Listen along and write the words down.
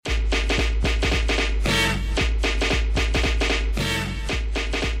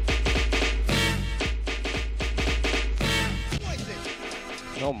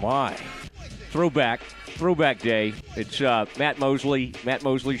my. Throwback day. It's Matt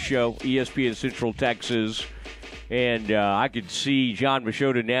Mosley's show, ESPN Central Texas. And I could see Jon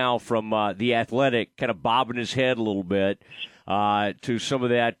Machota now from The Athletic kind of bobbing his head a little bit to some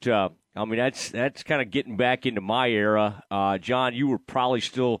of that. That's kind of getting back into my era. John, you were probably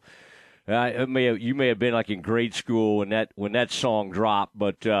still you may have been like in grade school when that song dropped.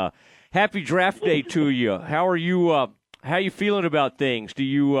 But happy draft day to you. How are you? How are you feeling about things? Do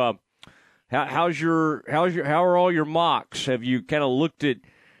you? How are all your mocks? Have you kind of looked at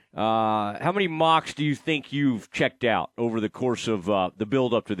how many mocks do you think you've checked out over the course of the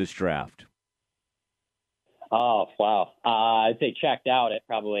build up to this draft? Oh, wow. I'd say checked out at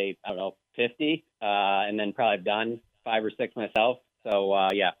probably, 50, and then probably done 5 or 6 myself. So,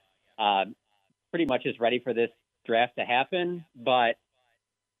 pretty much is ready for this draft to happen. But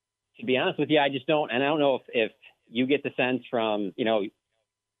to be honest with you, I just don't, and I don't know if you get the sense from,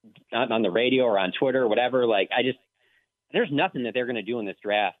 on the radio or on Twitter or whatever, there's nothing that they're going to do in this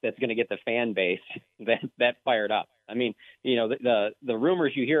draft that's going to get the fan base that fired up. I mean, the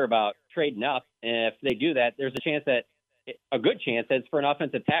rumors you hear about trading up, and if they do that, there's a good chance that it's for an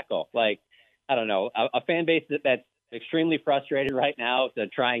offensive tackle. I don't know, a fan base that's extremely frustrated right now to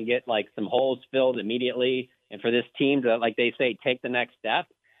try and get some holes filled immediately. And for this team to, like they say, take the next step.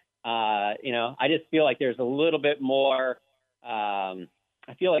 I just feel like there's a little bit more,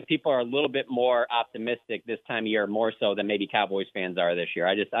 I feel like people are a little bit more optimistic this time of year, more so than maybe Cowboys fans are this year.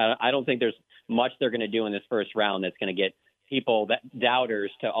 I don't think there's much they're going to do in this first round that's going to get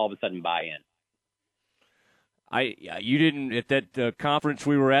doubters to all of a sudden buy in. You didn't at that conference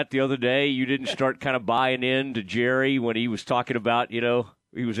we were at the other day. You didn't start kind of buying in to Jerry when he was talking about, he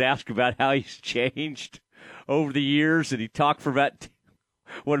was asked about how he's changed over the years, and he talked for about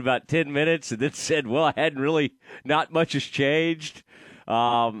 10 minutes, and then said, "Well, I hadn't really, not much has changed."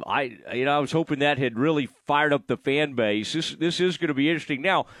 I was hoping that had really fired up the fan base. This is going to be interesting.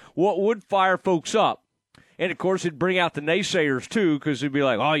 Now, what would fire folks up? And, of course, it'd bring out the naysayers, too, because it'd be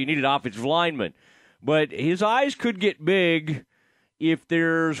like, oh, you need an offensive lineman. But his eyes could get big if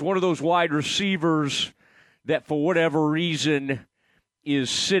there's one of those wide receivers that, for whatever reason, is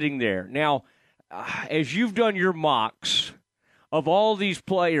sitting there. Now, as you've done your mocks, of all these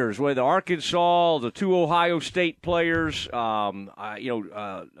players, whether Arkansas, the 2 Ohio State players, the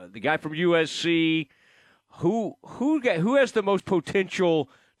guy from USC, who has the most potential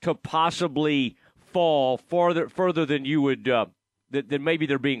to possibly fall further than you would than maybe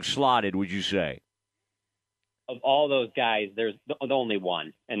they're being slotted? Would you say? Of all those guys, there's the only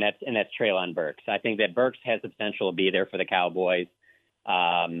one, and that's Treylon Burks. I think that Burks has the potential to be there for the Cowboys.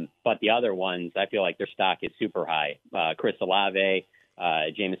 But the other ones, I feel like their stock is super high. Chris Olave,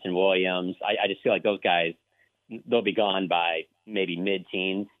 Jameson Williams. I just feel like those guys, they'll be gone by maybe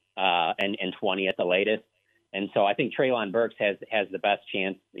mid-teens and 20 at the latest. And so I think Treylon Burks has the best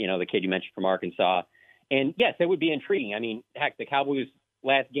chance, the kid you mentioned from Arkansas. And, yes, it would be intriguing. I mean, heck, the Cowboys'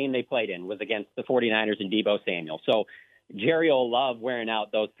 last game they played in was against the 49ers and Deebo Samuel. So Jerry will love wearing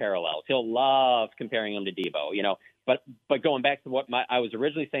out those parallels. He'll love comparing them to Deebo, But going back to what I was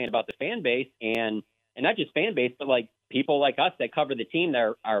originally saying about the fan base, and not just fan base, but people like us that cover the team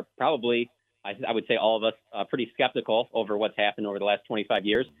that are probably, I would say all of us, pretty skeptical over what's happened over the last 25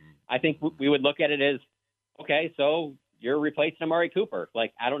 years. I think we would look at it as, okay, so you're replacing Amari Cooper.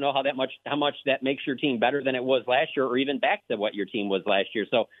 I don't know how much that makes your team better than it was last year, or even back to what your team was last year.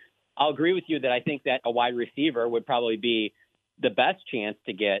 So I'll agree with you that I think that a wide receiver would probably be the best chance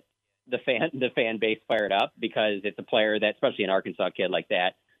to get the fan base fired up, because it's a player that, especially an Arkansas kid like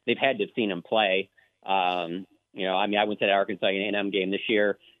that, they've had to have seen him play. I went to the Arkansas A&M game this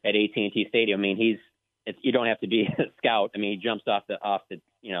year at AT&T Stadium. I mean, you don't have to be a scout. I mean, he jumps off the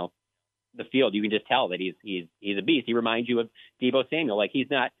field. You can just tell that he's a beast. He reminds you of Deebo Samuel. He's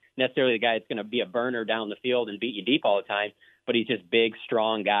not necessarily the guy that's going to be a burner down the field and beat you deep all the time, but he's just big,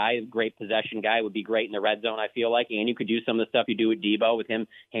 strong guy, great possession guy, would be great in the red zone, I feel like. And you could do some of the stuff you do with Deebo with him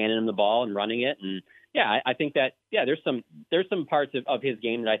handing him the ball and running it. And yeah, I think that, there's some parts of his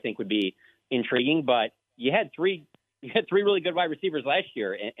game that I think would be intriguing, but you had three really good wide receivers last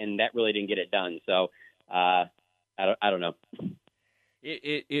year, and that really didn't get it done. So I don't know.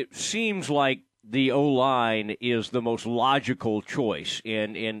 It seems like the O-line is the most logical choice,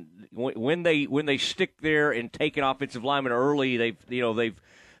 and when they stick there and take an offensive lineman early, they've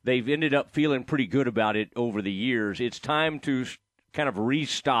ended up feeling pretty good about it over the years. It's time to kind of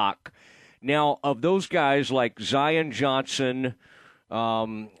restock. Now, of those guys like Zion Johnson,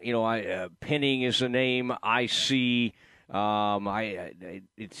 Penning is a name I see.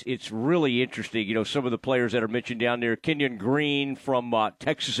 It's really interesting. Some of the players that are mentioned down there, Kenyon Green from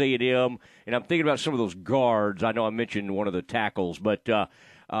Texas A&M, and I'm thinking about some of those guards. I know I mentioned one of the tackles, but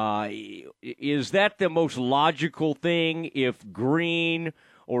is that the most logical thing if Green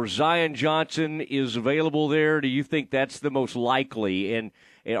or Zion Johnson is available there? Do you think that's the most likely? And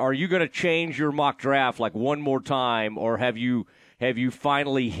are you going to change your mock draft like one more time, or have you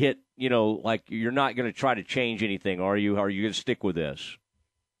finally hit? Like you're not going to try to change anything, are you? Are you going to stick with this?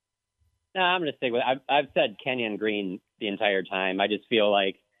 No, I'm going to stick with it. I've said Kenyon Green the entire time. I just feel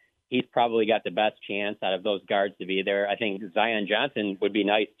like he's probably got the best chance out of those guards to be there. I think Zion Johnson would be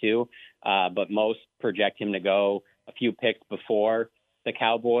nice too, but most project him to go a few picks before the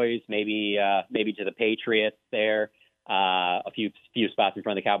Cowboys, maybe to the Patriots there, a few spots in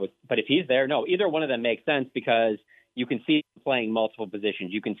front of the Cowboys. But if he's there, no, either one of them makes sense because you can see them playing multiple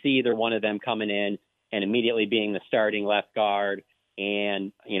positions. You can see either one of them coming in and immediately being the starting left guard.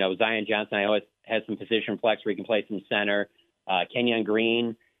 And, Zion Johnson, I know, has some position flex where he can play some center. Kenyon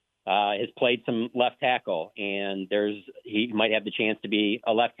Green has played some left tackle, and he might have the chance to be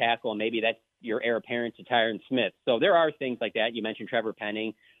a left tackle, and maybe that's your heir apparent to Tyron Smith. So there are things like that. You mentioned Trevor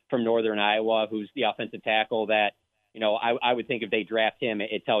Penning from Northern Iowa, who's the offensive tackle that, I would think if they draft him,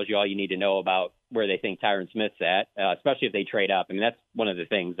 it tells you all you need to know about where they think Tyron Smith's at, especially if they trade up. I mean, that's one of the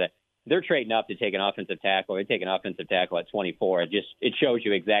things that they're trading up to take an offensive tackle. They take an offensive tackle at 24. It shows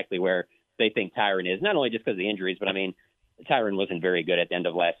you exactly where they think Tyron is, not only just because of the injuries, but I mean, Tyron wasn't very good at the end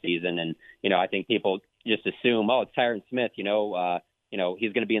of last season. And, I think people just assume, it's Tyron Smith, he's going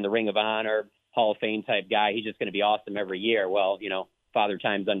to be in the Ring of Honor, Hall of Fame type guy. He's just going to be awesome every year. Well, Father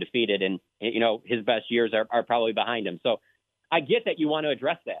Time's undefeated, and his best years are probably behind him. So I get that you want to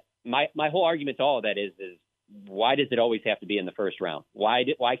address that. My whole argument to all of that is why does it always have to be in the first round? Why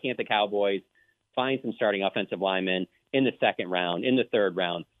can't the Cowboys find some starting offensive linemen in the second round, in the third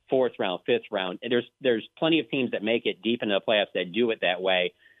round, fourth round, fifth round? And there's plenty of teams that make it deep into the playoffs that do it that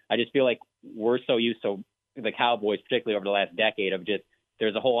way. I just feel like we're so used to the Cowboys, particularly over the last decade, of just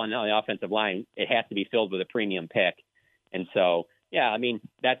there's a hole on the offensive line. It has to be filled with a premium pick, and so. Yeah, I mean,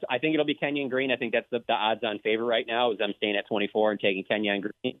 I think it'll be Kenyon Green. I think that's the odds-on favorite right now is them staying at 24 and taking Kenyon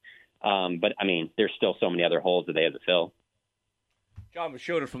Green. But, I mean, there's still so many other holes that they have to fill. Jon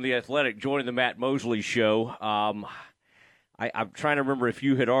Machota from The Athletic joining the Matt Mosley Show. I'm trying to remember if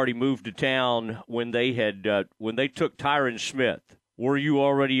you had already moved to town when they took Tyron Smith. Were you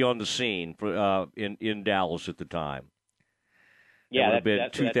already on the scene for in Dallas at the time? Yeah, that would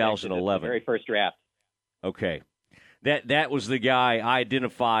have been 2011. The very first draft. Okay. That was the guy I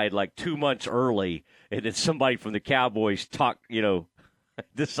identified like 2 months early, and then somebody from the Cowboys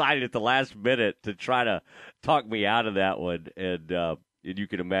decided at the last minute to try to talk me out of that one, and you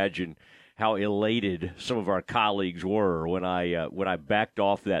can imagine how elated some of our colleagues were when I backed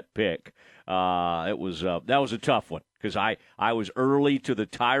off that pick. That was a tough one because I was early to the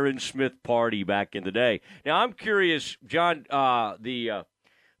Tyron Smith party back in the day. Now I'm curious, John, the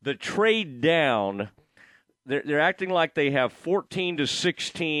trade down. They're acting like they have 14 to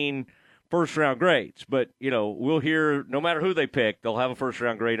 16 first-round grades. But, we'll hear no matter who they pick, they'll have a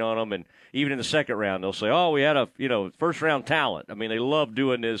first-round grade on them. And even in the second round, they'll say, we had a, first-round talent. I mean, they love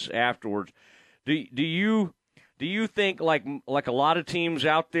doing this afterwards. Do you think, like a lot of teams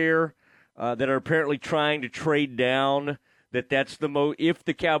out there that are apparently trying to trade down, that's the if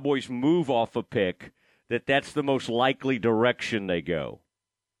the Cowboys move off a pick, that's the most likely direction they go?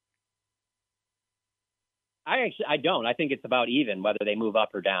 I don't. I think it's about even whether they move up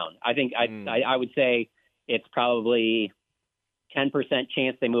or down. I think I would say it's probably 10%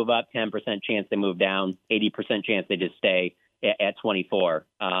 chance they move up, 10% chance they move down, 80% chance they just stay at 24.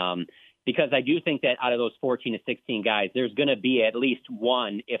 Because I do think that out of those 14 to 16 guys, there's going to be at least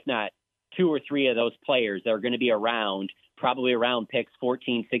one, if not two or three of those players that are going to be around, probably around picks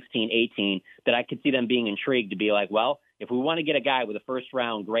 14, 16, 18, that I could see them being intrigued to be like, well, if we want to get a guy with a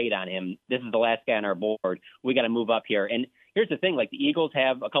first-round grade on him, this is the last guy on our board. We got to move up here. And here's the thing, like the Eagles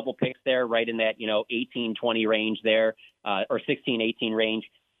have a couple picks there right in that, 18, 20 range there, or 16, 18 range.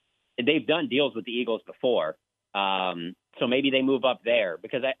 They've done deals with the Eagles before. So maybe they move up there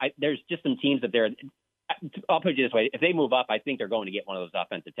because there's just some teams that I'll put it this way. If they move up, I think they're going to get one of those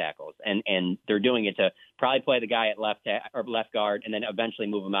offensive tackles, and they're doing it to probably play the guy at left guard and then eventually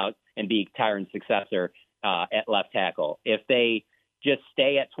move him out and be Tyron's successor at left tackle. If they just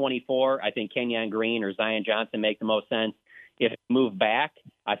stay at 24, I think Kenyon Green or Zion Johnson make the most sense. If they move back,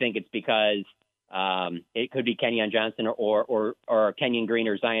 I think it's because it could be Kenyon Johnson or Kenyon Green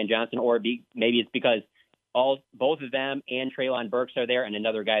or Zion Johnson, or maybe it's because both of them and Treylon Burks are there and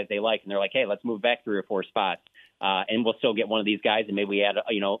another guy that they like, and they're like, hey, let's move back 3 or 4 spots. and we'll still get one of these guys, and maybe we add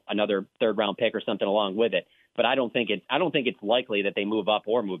another third-round pick or something along with it. But I don't think it's likely that they move up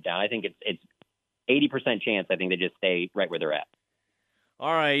or move down. I think it's 80% chance. I think they just stay right where they're at.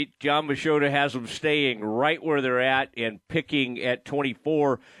 All right, Jon Machota has them staying right where they're at and picking at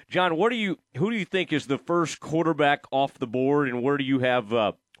 24. John, who do you think is the first quarterback off the board, and where do you have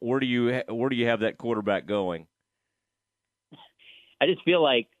that quarterback going? I just feel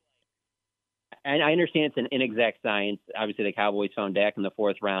like, and I understand it's an inexact science. Obviously, the Cowboys found Dak in the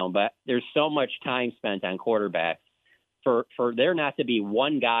fourth round, but there's so much time spent on quarterbacks for there not to be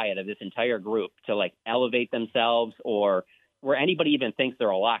one guy out of this entire group to like elevate themselves or where anybody even thinks they're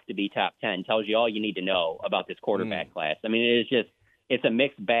a lock to be top 10 tells you all you need to know about this quarterback class. I mean, it's a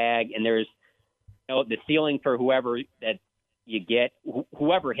mixed bag, and there's the ceiling for whoever that you get,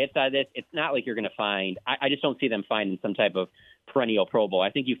 whoever hits out of this, it's not like you're going to find, I just don't see them finding some type of perennial Pro Bowl. I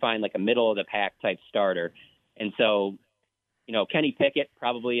think you find like a middle of the pack type starter. And so, Kenny Pickett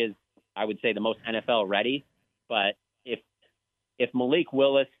probably is, I would say, the most NFL ready, but if Malik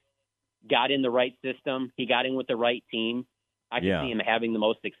Willis got in the right system, he got in with the right team, I can see him having the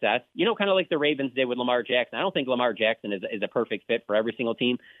most success. Kind of like the Ravens did with Lamar Jackson. I don't think Lamar Jackson is a perfect fit for every single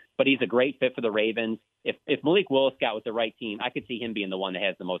team, but he's a great fit for the Ravens. If Malik Willis got with the right team, I could see him being the one that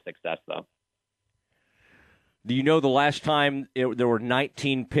has the most success, though. Do you know the last time there were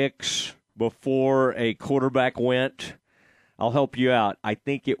 19 picks before a quarterback went? I'll help you out. I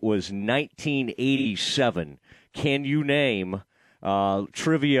think it was 1987. Can you name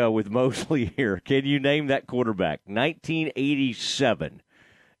trivia with Mosley here? Can you name that quarterback? 1987,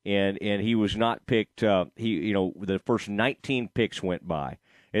 and he was not picked. The first 19 picks went by.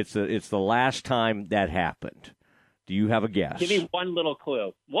 It's the last time that happened. Do you have a guess? Give me one little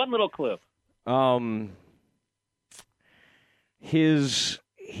clue.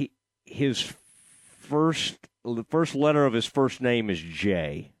 The first letter of his first name is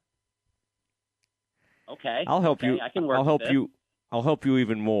J. Okay. I'll help you. I can work. I'll help you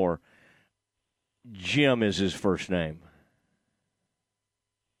even more. Jim is his first name.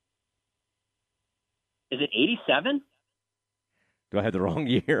 Is it 87? Do I have the wrong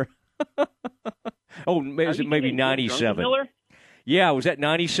year? Is it maybe 97? Yeah, was that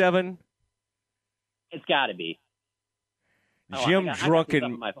 97? It's got to be. Jim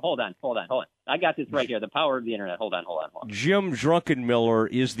Drunken. Hold on. I got this right here. The power of the internet. Hold on. Jim Drunkenmiller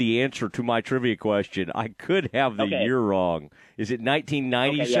is the answer to my trivia question. I could have the year wrong. Is it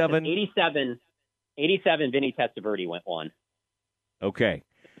 1997? 87, Vinny Testaverde went one. Okay.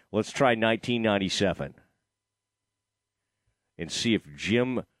 Let's try 1997 and see if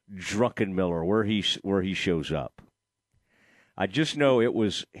Jim Drunkenmiller, where he shows up. I just know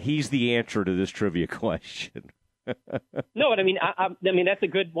he's the answer to this trivia question. No, but I mean, that's a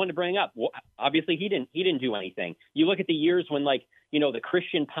good one to bring up. Well, obviously, he didn't do anything. You look at the years when, the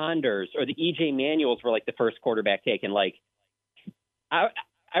Christian Ponders or the E.J. Manuels were the first quarterback taken.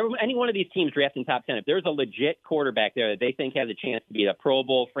 Any one of these teams drafting top 10, if there's a legit quarterback there that they think has a chance to be a Pro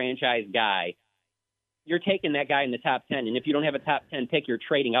Bowl franchise guy, you're taking that guy in the top 10. And if you don't have a top 10 pick, you're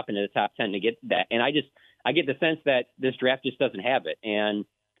trading up into the top 10 to get that. And I get the sense that this draft just doesn't have it. And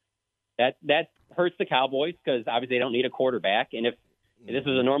that hurts the Cowboys because obviously they don't need a quarterback. And if this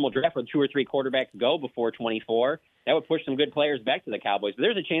was a normal draft where 2 or 3 quarterbacks go before 24, that would push some good players back to the Cowboys. But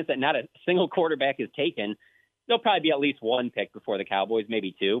there's a chance that not a single quarterback is taken. There'll probably be at least one pick before the Cowboys,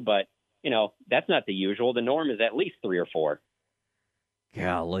 maybe 2. But, that's not the usual. The norm is at least 3 or 4.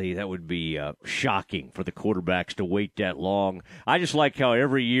 Golly, that would be shocking for the quarterbacks to wait that long. I just like how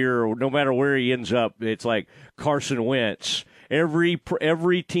every year, no matter where he ends up, it's like Carson Wentz. Every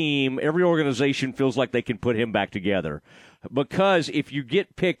team, every organization feels like they can put him back together. Because if you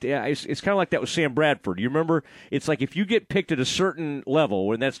get picked, it's kind of like that with Sam Bradford. You remember? It's like if you get picked at a certain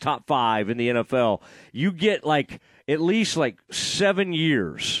level, and that's top 5 in the NFL, you get at least 7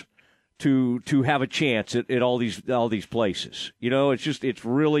 years to have a chance at all these places. It's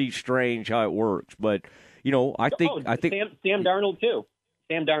really strange how it works. But I think Sam Darnold too.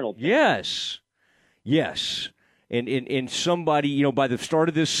 Sam Darnold. Yes. And somebody, by the start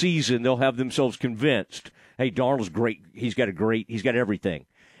of this season, they'll have themselves convinced, hey, Darnold's great. He's got everything.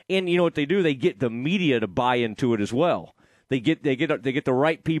 And you know what they do? They get the media to buy into it as well. They get the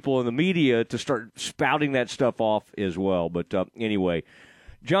right people in the media to start spouting that stuff off as well. But anyway,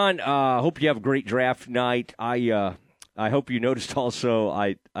 John, hope you have a great draft night. I hope you noticed also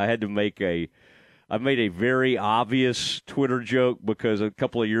I had to I made a very obvious Twitter joke because a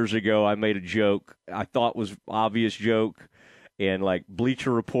couple of years ago I made a joke I thought was obvious joke, and like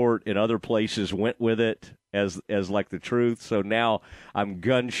Bleacher Report and other places went with it as like the truth. So now I'm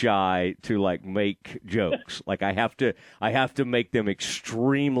gun shy to like make jokes. Like I have to make them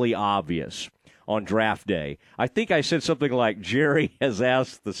extremely obvious on draft day. I think I said something like Jerry has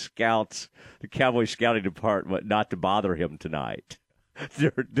asked the Cowboy scouting department not to bother him tonight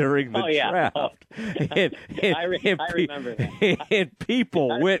during the draft. Oh. I remember that. And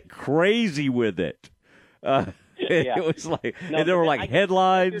people went crazy with it. It was like, and there were like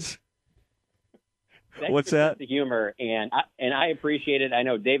headlines. What's that? The humor, and I appreciate it. I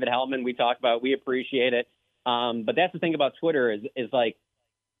know David Hellman, we talk about, we appreciate it. But that's the thing about Twitter is like,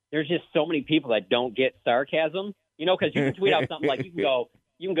 there's just so many people that don't get sarcasm, because you can tweet out something like, you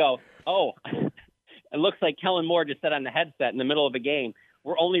can go, oh, it looks like Kellen Moore just said on the headset in the middle of a game,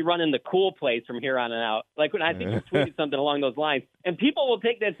 we're only running the cool plays from here on and out. Like when I think you tweeted something along those lines, and people will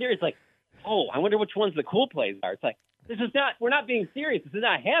take that serious, like, oh, I wonder which ones the cool plays are. It's like, we're not being serious. This is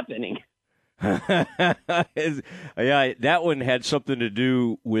not happening. Yeah, that one had something to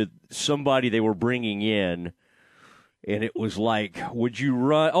do with somebody they were bringing in, and it was like, would you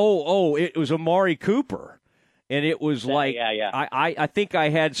run? Oh, it was Amari Cooper. And it was like, I think I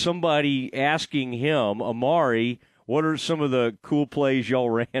had somebody asking him, Amari, what are some of the cool plays y'all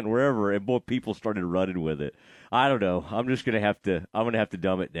ran wherever? And boy, people started running with it. I don't know. I'm going to have to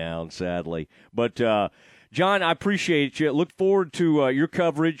dumb it down, sadly. But, John, I appreciate you. Look forward to your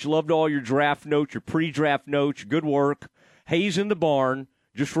coverage. Loved all your draft notes, your pre-draft notes. Good work. Hayes in the barn.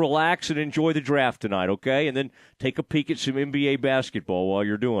 Just relax and enjoy the draft tonight, okay? And then take a peek at some NBA basketball while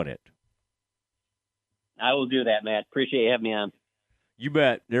you're doing it. I will do that, Matt. Appreciate you having me on. You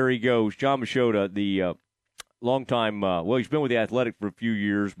bet. There he goes. Jon Machota, the longtime, he's been with The Athletic for a few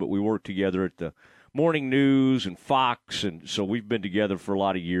years, but we worked together at the Morning News and Fox, and so we've been together for a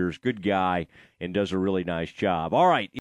lot of years. Good guy and does a really nice job. All right.